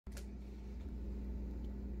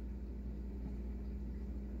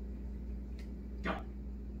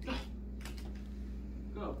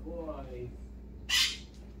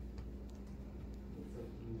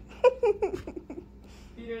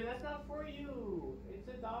Peter, that's not for you. It's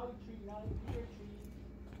a dog treat, not a Peter treat.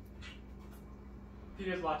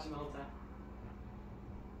 Peter's watching the whole time.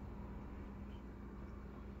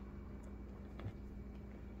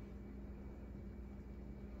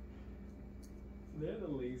 They're the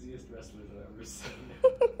laziest wrestlers I've ever seen.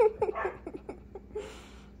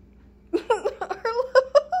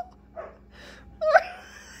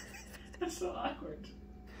 That's so awkward.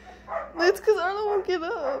 It's because Arlo won't get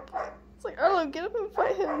up. It's like, Arlo, get up and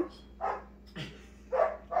fight him.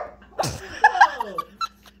 No!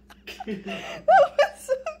 That was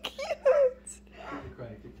so cute.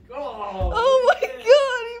 Oh, Oh my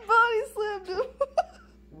god, he body slammed him.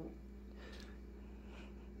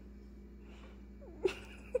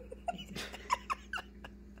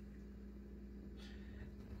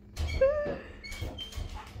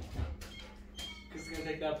 Goose is gonna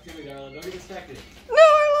take the opportunity, Arlo. Don't get distracted. No,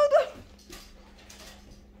 Arlo, no.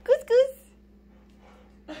 Goose, goose.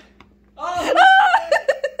 Oh!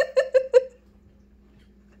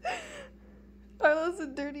 Arlo's a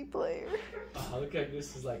dirty player. Oh, look at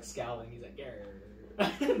Goose is like scowling. He's like,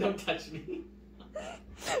 "Grr." Don't touch me.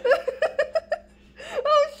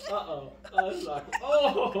 Oh shit. Uh-oh. Oh, this is awkward.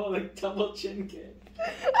 Oh, like double chin kick.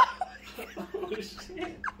 Oh,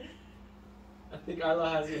 shit. I think Arlo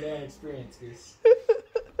has your damn experience, Goose.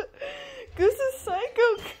 Goose is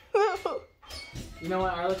psycho cool. You know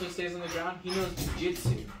what? Arlo just stays on the ground. He knows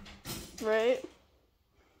jujitsu. Right?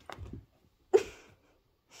 That's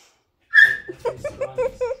what he's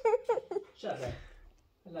strongest. Shut up, bro. I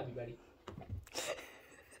love you, buddy.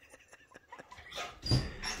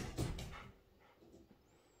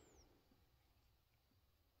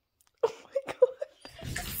 Oh my god.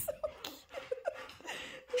 So cute.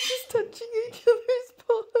 They're just touching each other's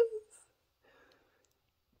paws.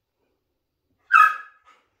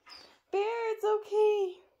 Bear, it's okay.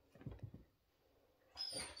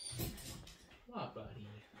 What, buddy?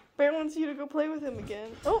 Bear wants you to go play with him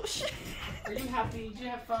again. Oh shit. Are you happy? Did you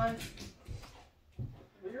have fun?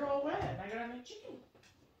 Well, you're all wet. I gotta make chicken.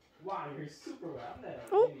 Wow, you're super wet. I'm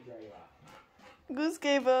gonna maybe dry you out. Goose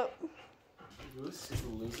gave up. Goose is a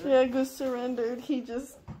loser. Yeah, Goose surrendered. He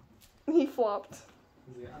flopped.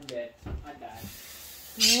 He's like, I'm dead. I died.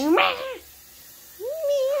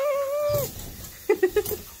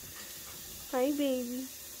 Hi, baby.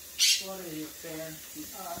 What are you, Fair?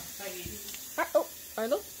 Hi, baby. Oh,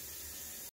 Arlo.